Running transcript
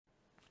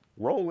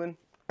Rolling.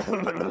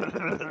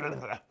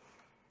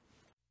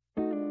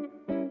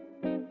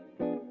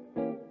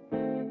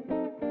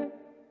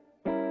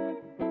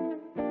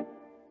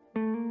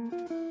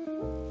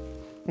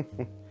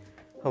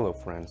 Hello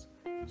friends,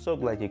 so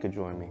glad you could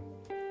join me.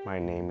 My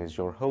name is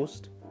your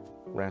host,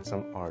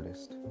 Ransom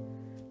Artist.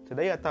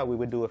 Today I thought we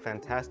would do a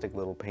fantastic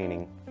little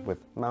painting with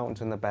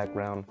mountains in the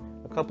background,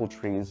 a couple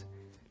trees.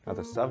 Now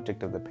the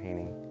subject of the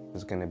painting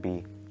is going to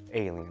be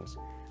aliens,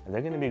 and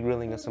they're going to be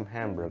grilling us some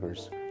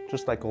hamburgers,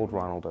 just like old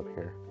Ronald up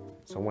here.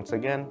 So once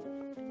again,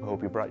 I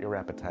hope you brought your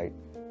appetite,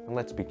 and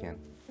let's begin.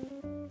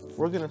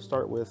 We're going to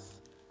start with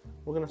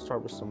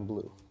some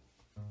blue,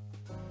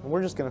 and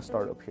we're just going to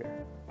start up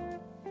here.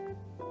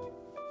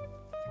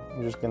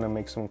 I'm just gonna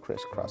make some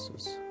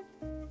crisscrosses.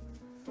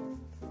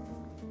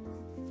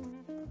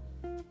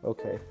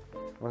 Okay,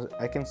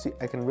 I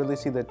can really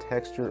see the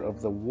texture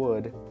of the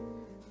wood,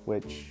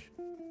 which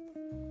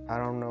I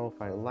don't know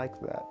if I like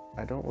that.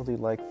 I don't really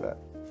like that.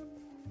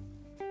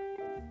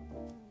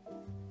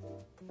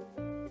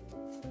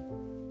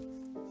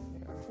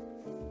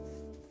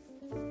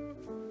 Yeah.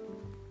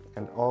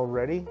 And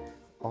already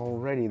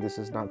this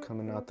is not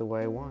coming out the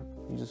way I want.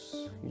 You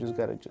just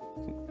gotta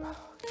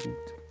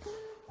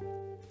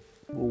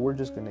well, we're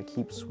just gonna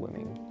keep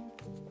swimming.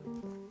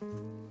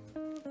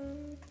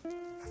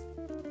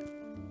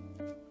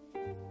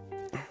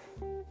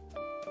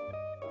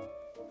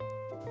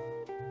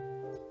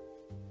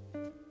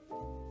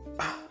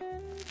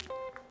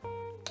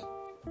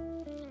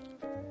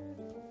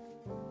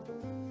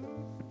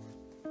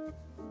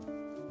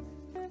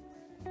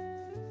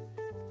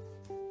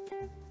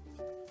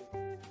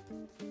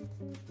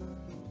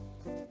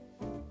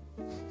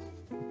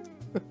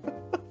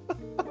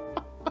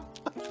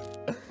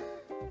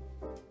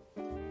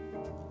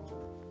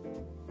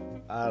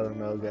 I don't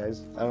know,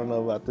 guys. I don't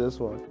know about this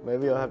one.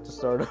 Maybe I'll have to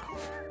start over.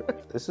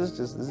 This is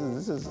just a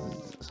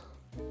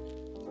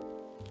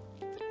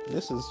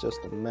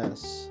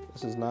mess.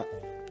 This is not.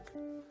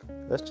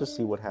 Let's just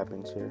see what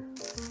happens here.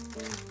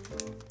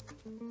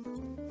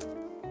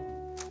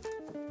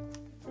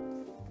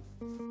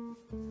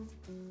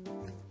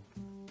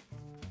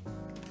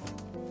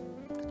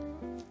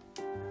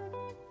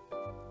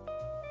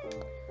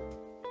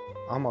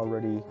 I'm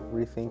already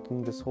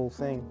rethinking this whole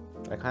thing.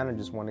 I kind of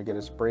just want to get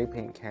a spray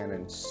paint can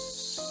and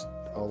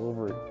all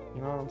over it.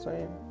 You know what I'm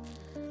saying?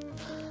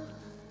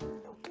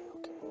 Okay.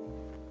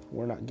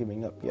 We're not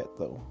giving up yet,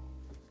 though.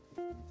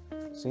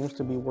 Seems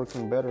to be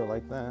working better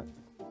like that.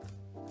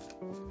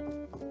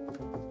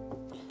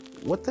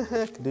 What the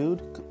heck, dude?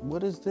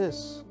 What is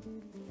this?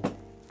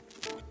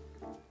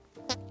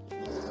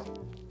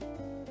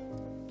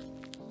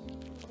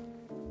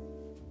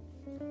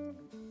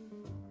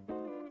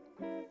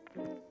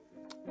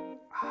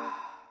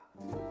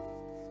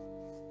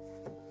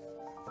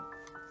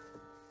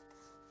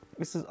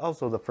 This is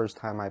also the first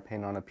time I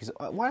paint on a piece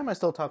of... Why am I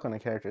still talking to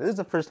character? This is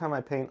the first time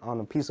I paint on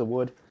a piece of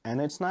wood,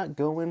 and it's not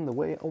going the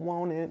way I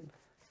want it.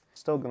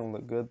 Still gonna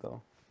look good,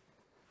 though.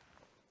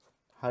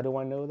 How do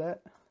I know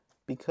that?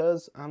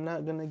 Because I'm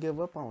not gonna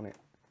give up on it.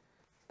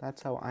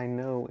 That's how I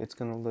know it's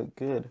gonna look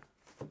good.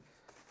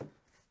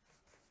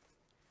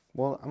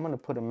 Well, I'm gonna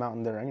put a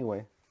mountain there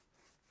anyway.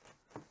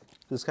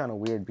 This is kind of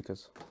weird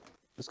because...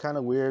 It's kind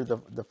of weird.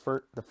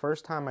 The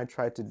first time I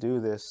tried to do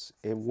this,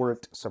 it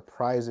worked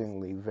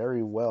surprisingly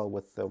very well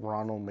with the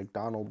Ronald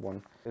McDonald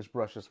one. This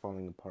brush is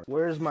falling apart.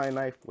 Where's my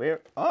knife?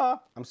 Where?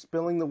 Ah! I'm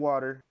spilling the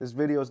water. This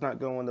video is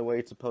not going the way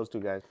it's supposed to,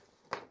 guys.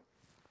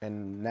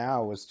 And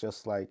now it's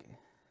just like,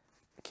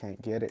 I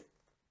can't get it.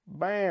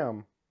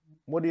 Bam!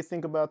 What do you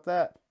think about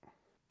that?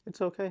 It's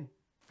okay.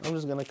 I'm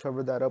just gonna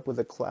cover that up with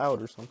a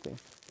cloud or something.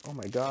 Oh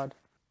my God.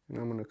 And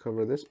I'm gonna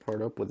cover this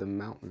part up with a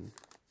mountain.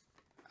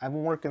 I've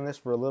been working this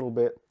for a little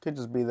bit. Could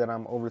just be that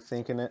I'm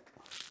overthinking it.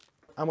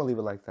 I'm gonna leave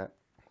it like that.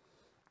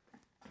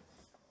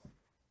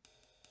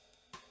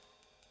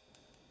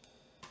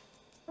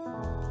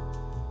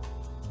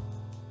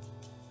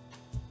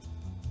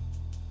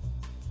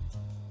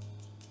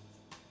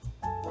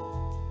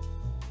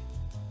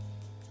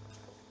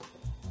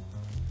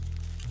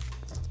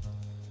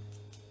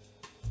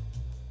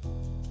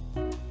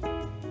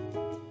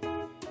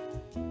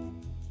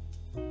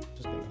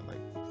 Just gonna like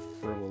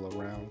frill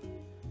around.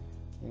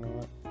 You know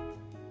what?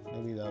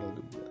 Maybe that'll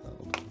do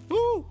that.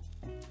 Woo!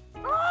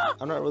 Ah!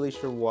 I'm not really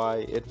sure why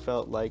it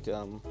felt like it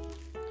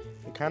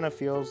kind of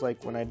feels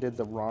like when I did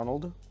the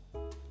Ronald,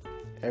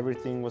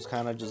 everything was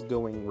kind of just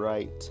going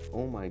right.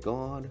 Oh my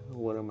God,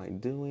 what am I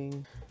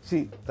doing?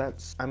 See,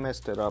 I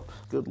messed it up.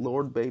 Good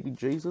Lord, baby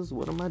Jesus,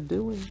 what am I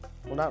doing?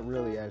 Well, not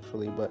really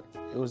actually, but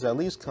it was at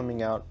least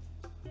coming out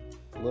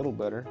a little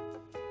better.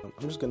 I'm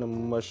just gonna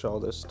mush all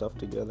this stuff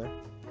together.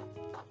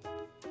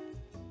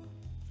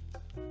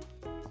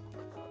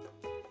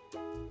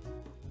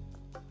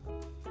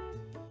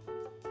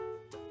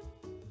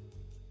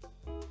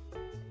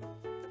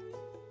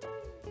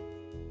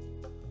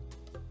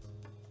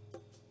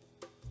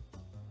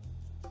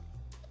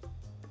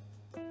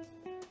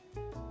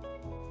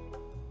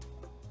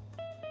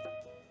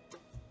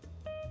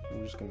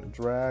 I'm just gonna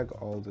drag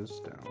all this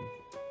down.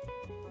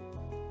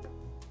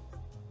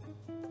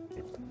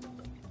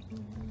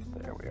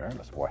 There we are.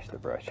 Let's wash the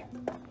brush.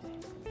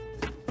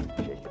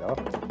 Shake it off.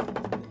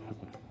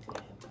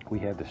 We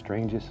have the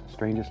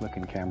strangest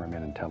looking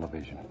cameramen in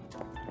television.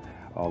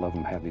 All of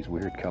them have these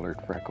weird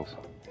colored freckles.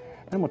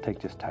 Then we'll take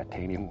just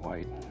titanium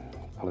white,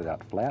 pull it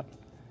out flat,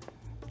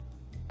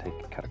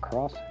 cut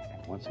across,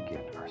 and once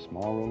again, our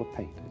small roll of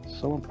paint. It's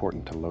so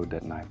important to load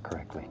that knife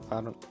correctly.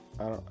 I don't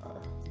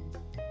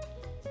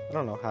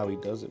know how he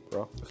does it,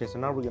 bro. Okay, so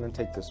now we're gonna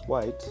take this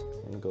white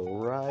and go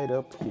right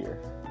up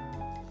here.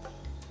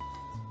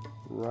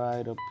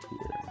 Right up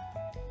here.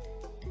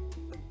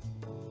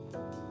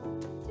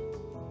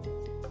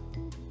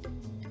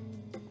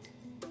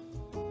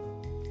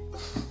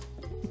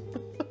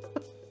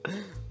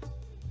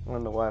 I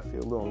don't know why I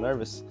feel a little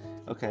nervous.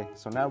 Okay,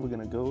 so now we're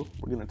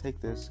gonna take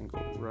this and go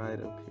right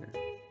up here.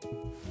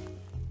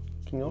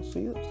 Can y'all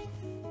see it?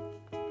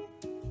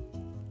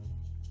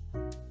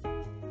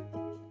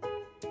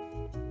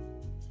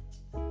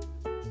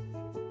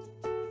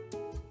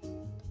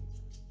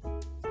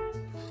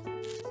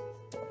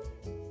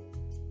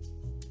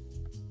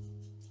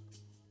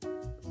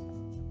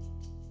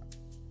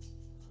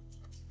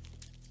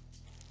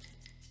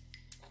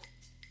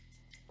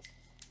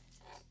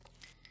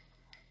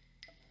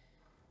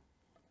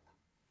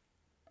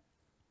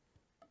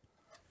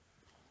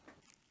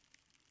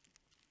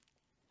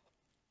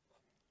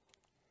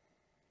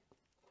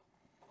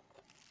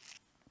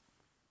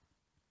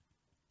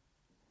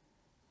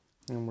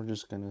 And we're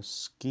just gonna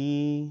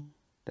ski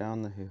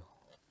down the hill.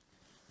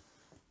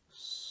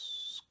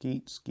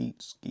 Skeet,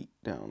 skeet, skeet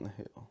down the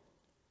hill.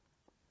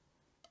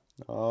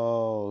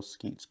 Oh,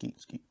 skeet,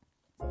 skeet, skeet.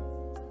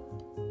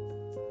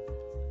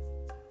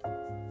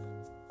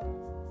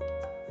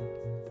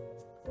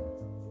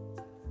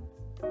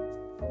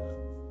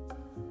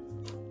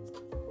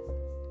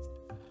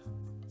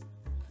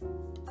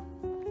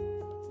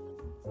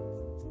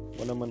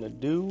 What I'm gonna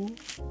do,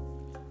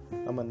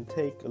 I'm gonna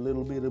take a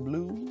little bit of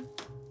blue.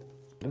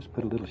 Let's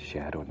put a little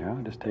shadow now.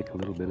 Just take a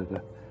little bit of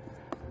blue,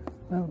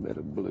 a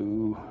little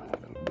blue,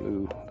 a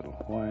little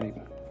white.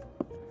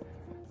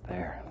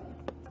 There.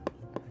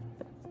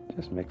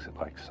 Just mix it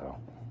like so.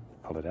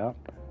 Pull it out.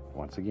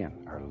 Once again,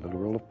 our little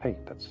roll of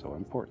paint. That's so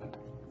important.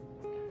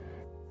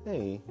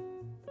 Hey.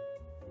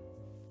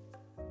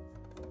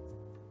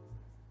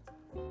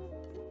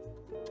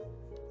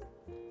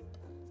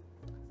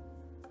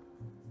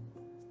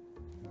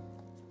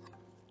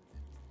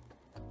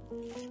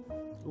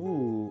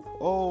 Ooh,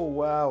 oh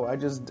wow, I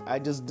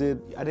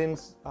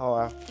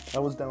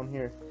was down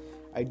here.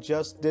 I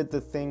just did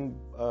the thing,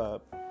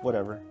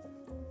 whatever.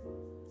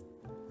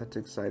 That's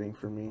exciting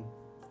for me.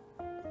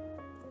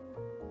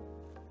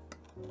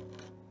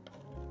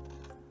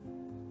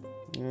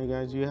 Yeah,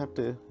 guys, you have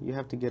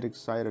to get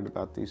excited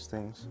about these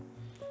things.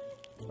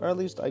 Or at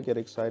least I get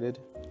excited,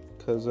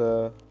 because,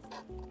 I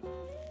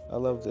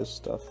love this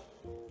stuff.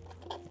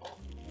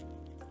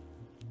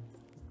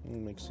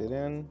 Mix it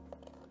in.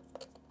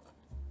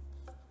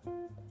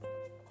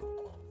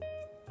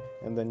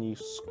 And then you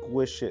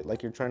squish it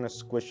like you're trying to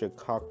squish a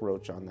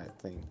cockroach on that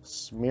thing.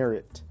 Smear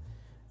it.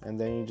 And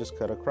then you just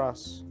cut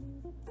across.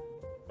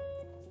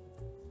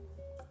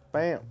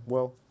 Bam!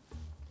 Well,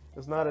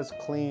 it's not as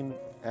clean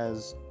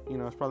as,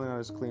 it's probably not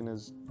as clean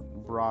as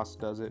Bros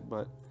does it,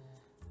 but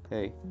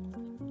hey,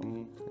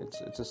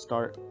 it's a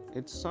start.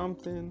 It's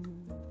something.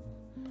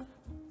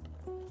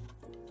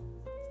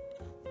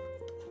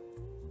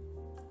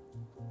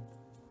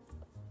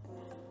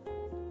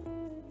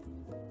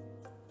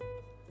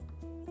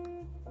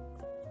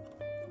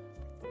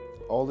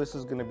 All this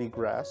is gonna be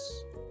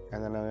grass,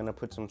 and then I'm gonna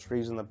put some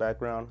trees in the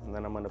background, and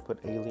then I'm gonna put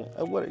alien.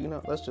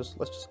 Let's just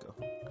go.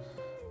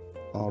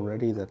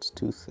 Already that's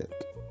too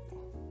thick,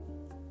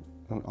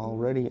 and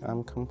already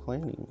I'm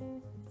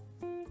complaining.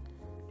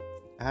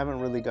 I haven't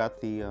really got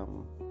the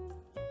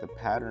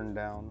pattern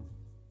down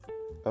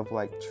of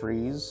like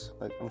trees.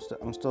 Like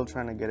I'm still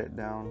trying to get it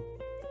down.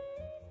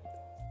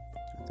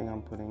 I think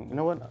I'm putting. You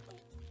know what?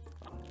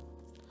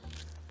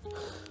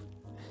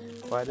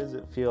 Why does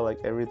it feel like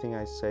everything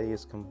I say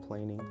is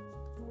complaining?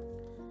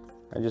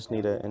 I just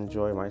need to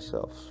enjoy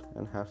myself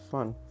and have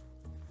fun.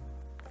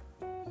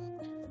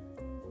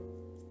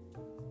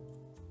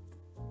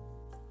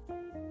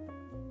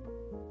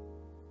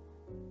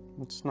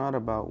 It's not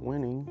about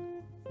winning,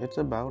 it's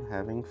about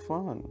having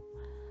fun.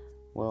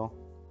 Well,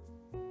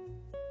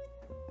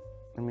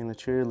 I mean, the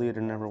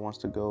cheerleader never wants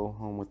to go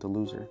home with the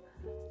loser.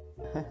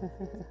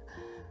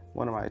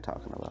 What am I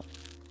talking about?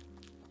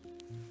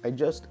 I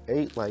just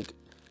ate like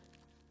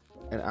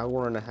an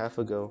hour and a half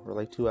ago, or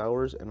like 2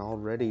 hours, and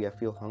already I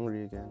feel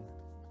hungry again.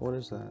 What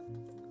is that?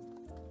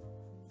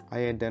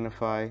 I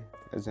identify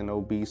as an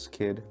obese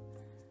kid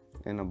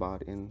in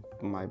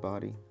my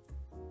body,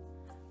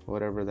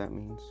 whatever that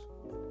means.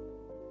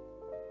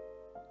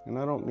 And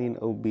I don't mean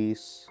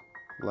obese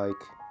like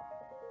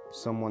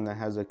someone that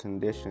has a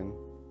condition,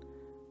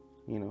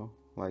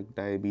 like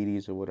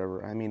diabetes or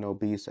whatever. I mean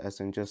obese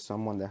as in just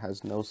someone that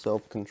has no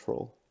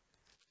self-control.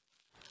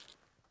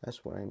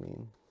 That's what I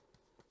mean.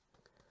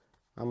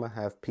 I'm gonna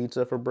have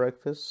pizza for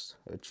breakfast,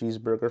 a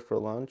cheeseburger for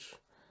lunch,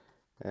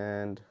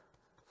 and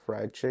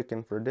fried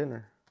chicken for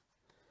dinner.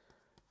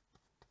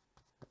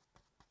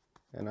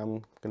 And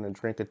I'm gonna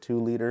drink a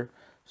 2-liter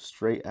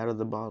straight out of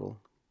the bottle.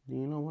 Do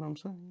you know what I'm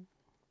saying?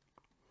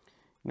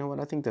 You know what?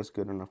 I think that's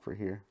good enough for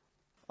here.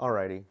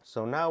 Alrighty,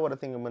 so now what I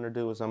think I'm gonna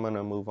do is I'm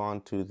gonna move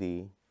on to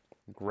the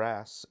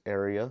grass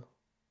area.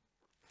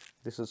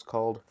 This is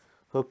called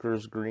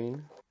Hooker's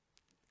Green.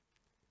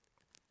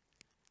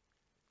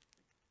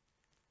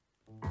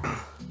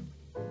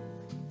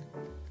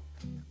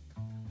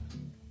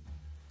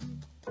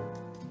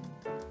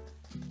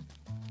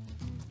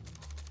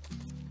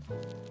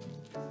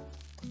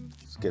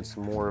 Let's get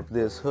some more of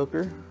this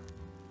hooker.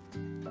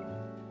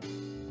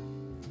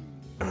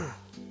 And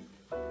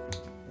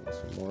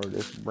some more of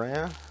this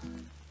brown.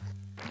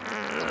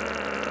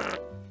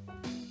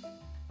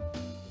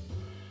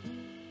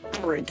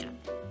 Break it.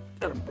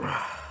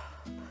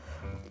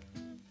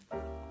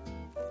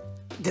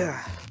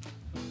 Yeah.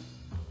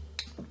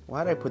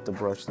 Why'd I put the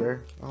brush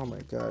there? Oh my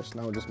gosh,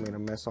 now I just made a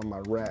mess on my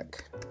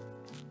rack.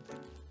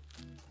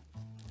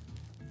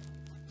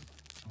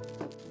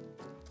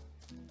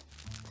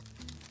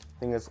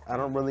 Thing is, I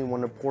don't really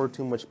want to pour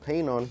too much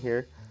paint on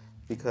here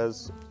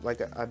because,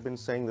 like I've been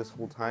saying this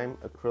whole time,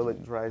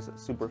 acrylic dries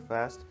super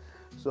fast.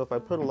 So if I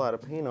put a lot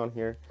of paint on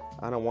here,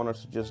 I don't want it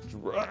to just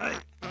dry.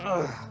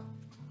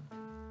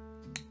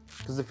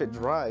 Because if it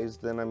dries,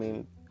 then I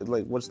mean,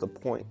 like, what's the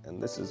point?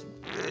 And this is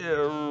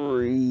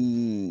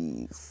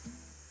very...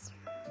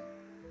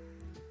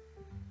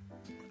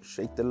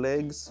 Shake the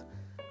legs,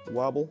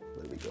 wobble,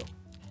 there we go.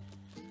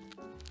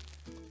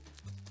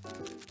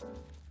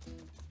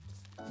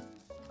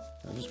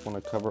 I just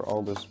want to cover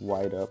all this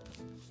white up,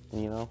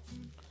 you know?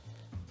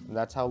 And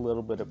that's how a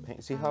little bit of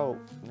paint, see how,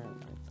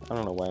 I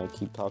don't know why I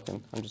keep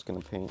talking, I'm just gonna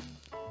paint.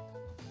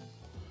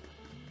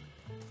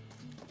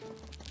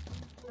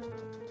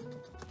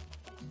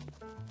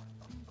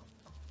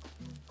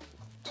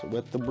 To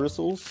wet the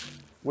bristles,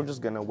 we're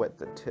just gonna wet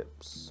the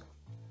tips.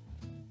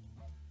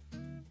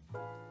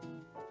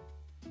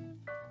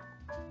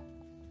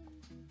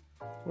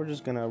 We're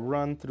just gonna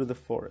run through the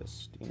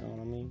forest, you know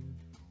what I mean?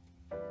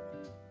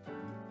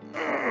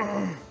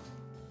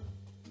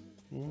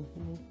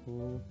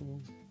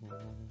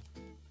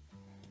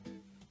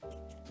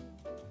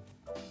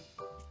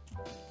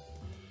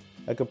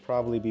 I could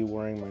probably be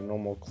wearing my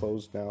normal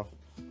clothes now.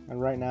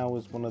 And right now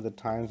is one of the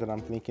times that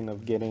I'm thinking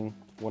of getting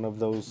one of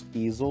those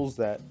easels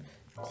that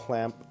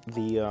clamp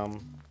the,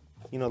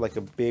 you know, like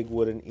a big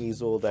wooden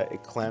easel that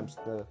it clamps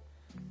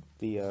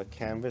the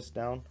canvas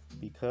down,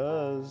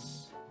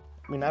 because,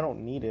 I mean, I don't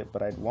need it,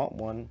 but I'd want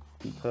one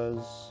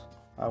because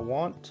I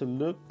want to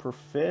look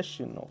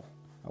professional.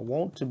 I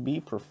want to be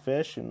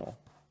professional.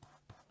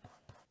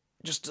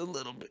 Just a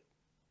little bit.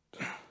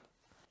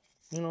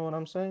 You know what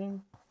I'm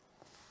saying?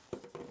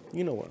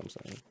 You know what I'm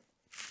saying.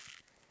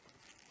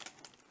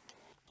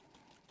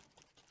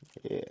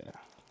 Yeah.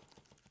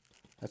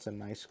 That's a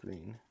nice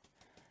green.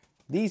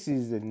 This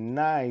is a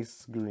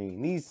nice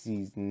green. This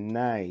is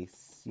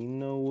nice. You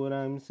know what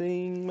I'm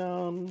saying,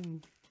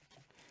 Mom?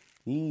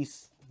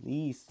 This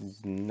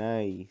is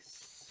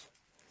nice.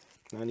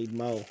 I need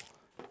more.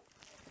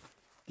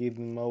 Give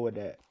me more of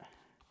that.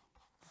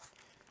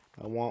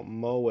 I want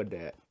more of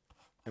that.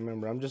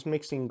 Remember, I'm just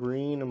mixing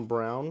green and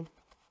brown.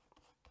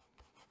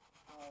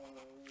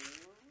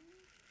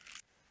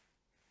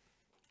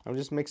 I'm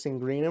just mixing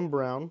green and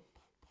brown.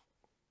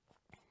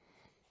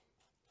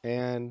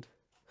 And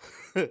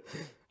I'm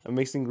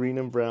mixing green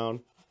and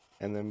brown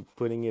and then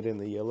putting it in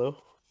the yellow.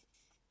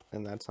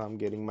 And that's how I'm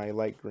getting my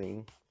light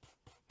green.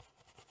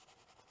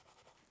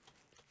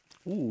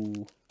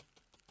 Ooh.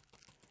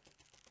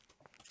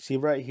 See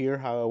right here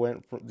how I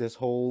went from this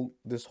whole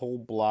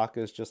block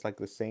is just like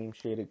the same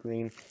shade of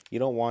green. You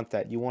don't want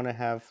that. You want to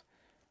have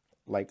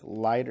like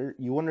lighter,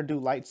 you want to do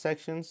light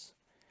sections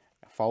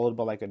followed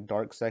by like a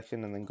dark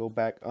section and then go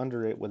back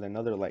under it with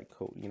another light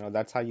coat. You know,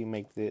 that's how you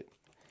make it,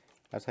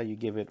 that's how you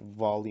give it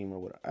volume or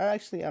whatever.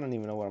 Actually, I don't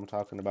even know what I'm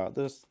talking about.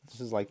 This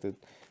is like the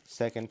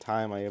second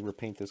time I ever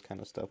paint this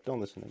kind of stuff.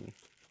 Don't listen to me.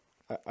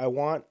 I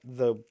want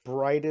the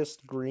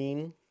brightest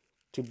green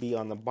to be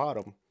on the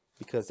bottom,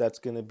 because that's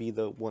going to be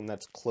the one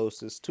that's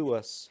closest to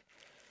us,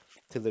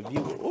 to the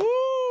viewer.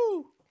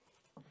 Ooh!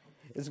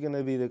 It's going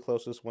to be the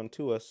closest one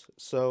to us.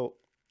 So,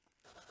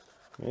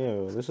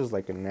 ew, this is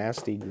like a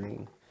nasty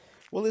green.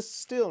 Well, it's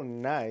still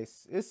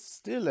nice. It's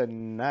still a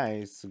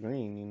nice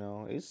green, you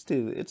know. It's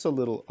a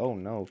little, oh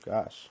no,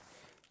 gosh.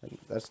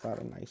 That's not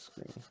a nice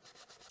green.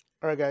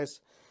 All right,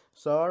 guys.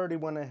 So I already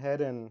went ahead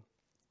and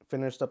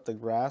finished up the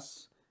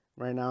grass.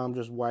 Right now, I'm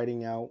just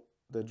whiting out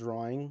the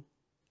drawing.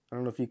 I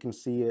don't know if you can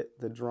see it,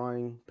 the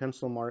drawing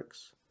pencil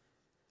marks.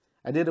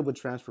 I did it with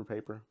transfer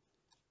paper,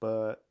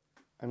 but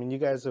I mean, you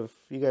guys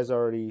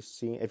already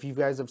seen, if you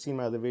guys have seen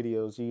my other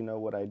videos, you know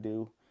what I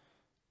do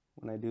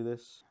when I do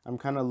this. I'm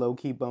kind of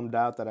low-key bummed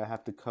out that I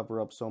have to cover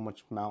up so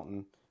much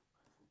mountain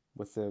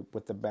with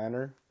the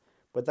banner,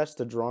 but that's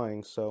the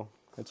drawing, so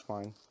it's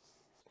fine.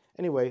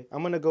 Anyway,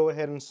 I'm gonna go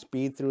ahead and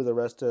speed through the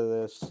rest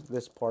of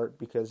this part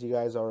because you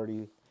guys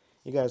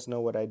know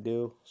what I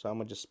do, so I'm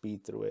gonna just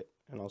speed through it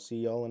and I'll see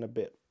y'all in a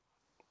bit.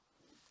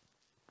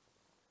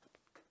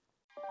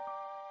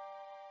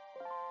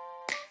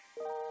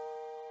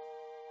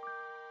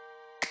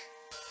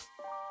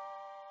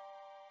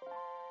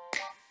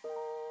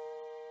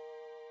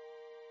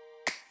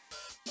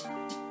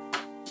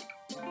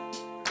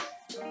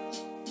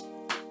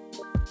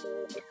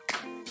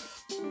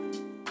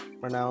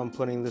 Right now I'm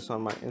putting this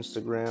on my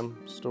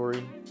Instagram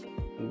story.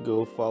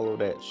 Go follow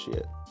that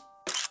shit.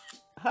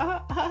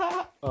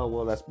 Oh,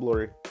 well, that's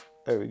blurry.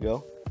 There we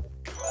go.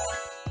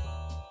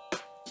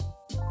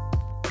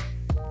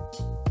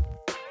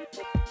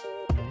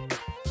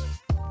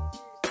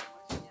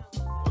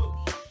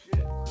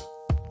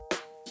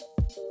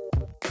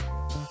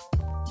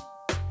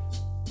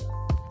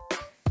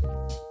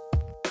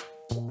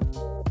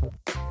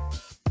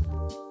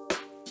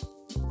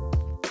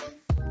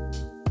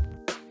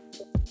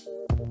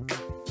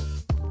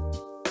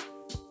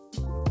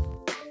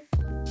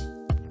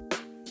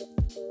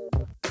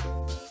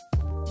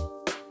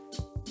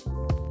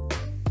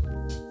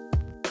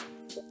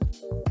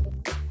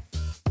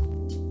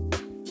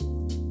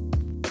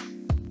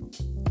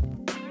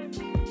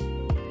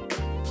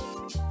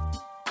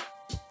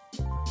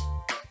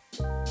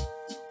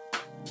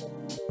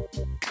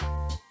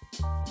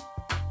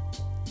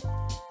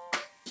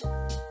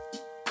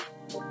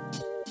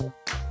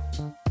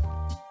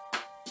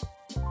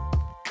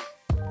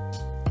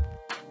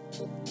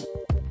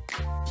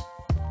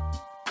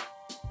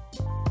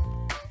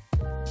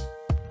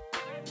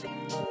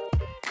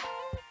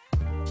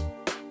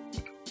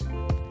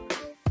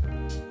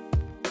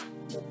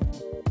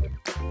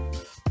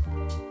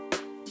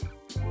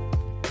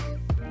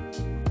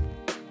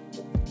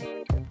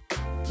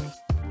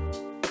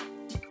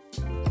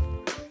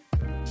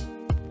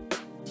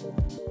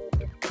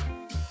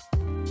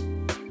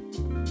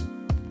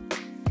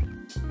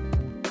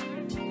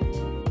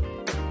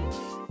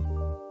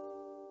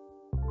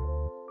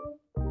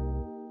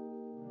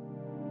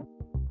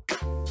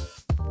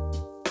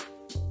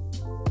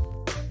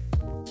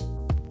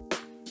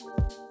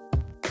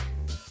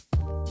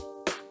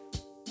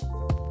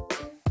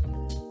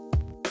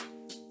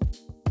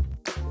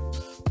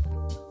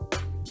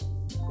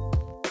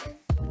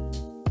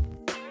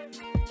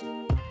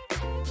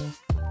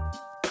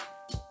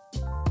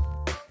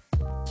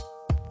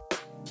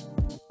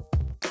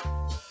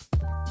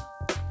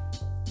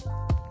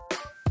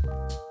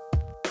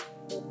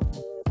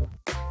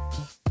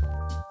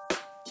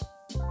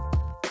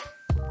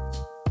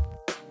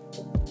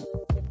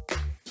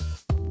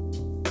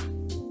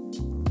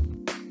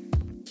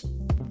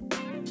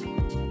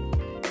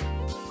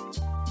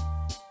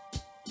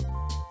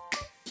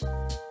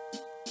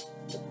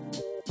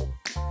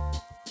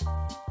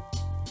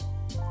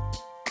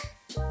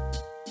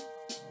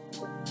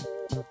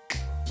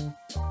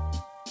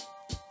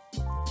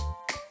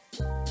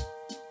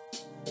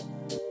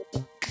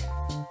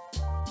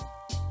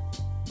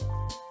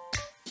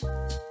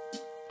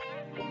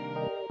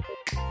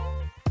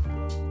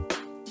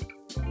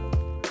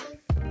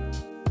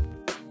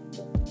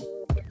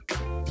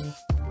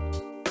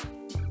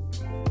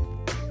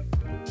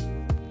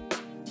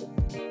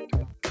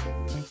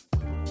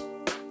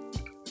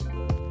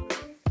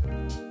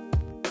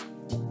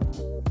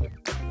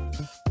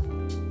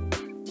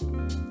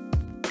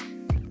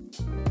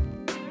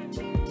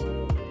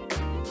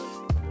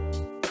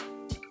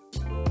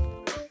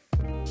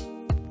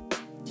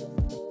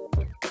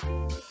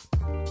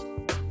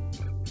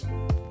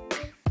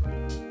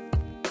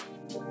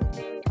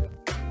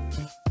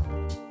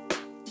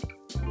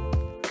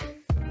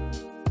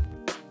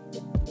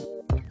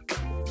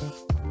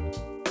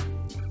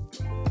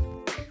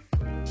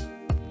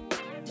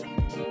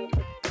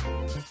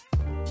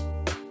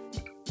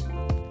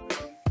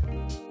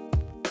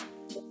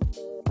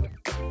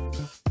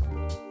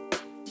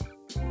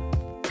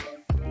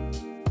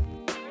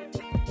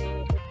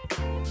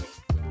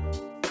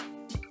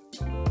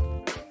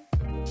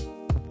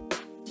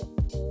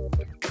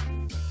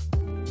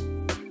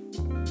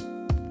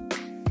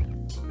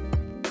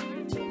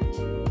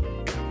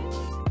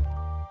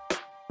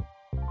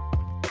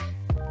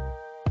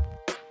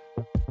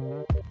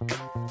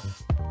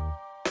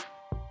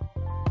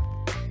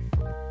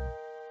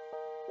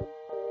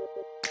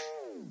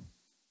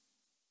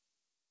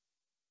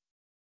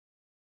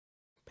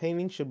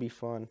 Painting should be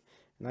fun,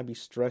 and I be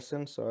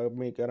stressing, so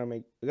I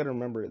gotta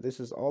remember, this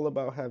is all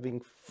about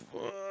having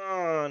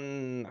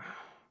fun.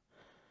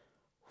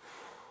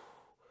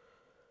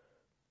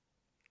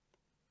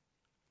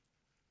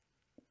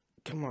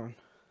 Come on.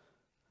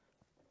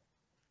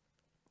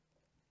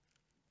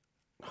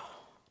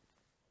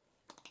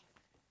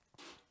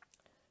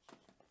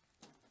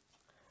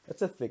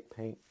 That's a thick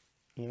paint,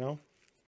 you know?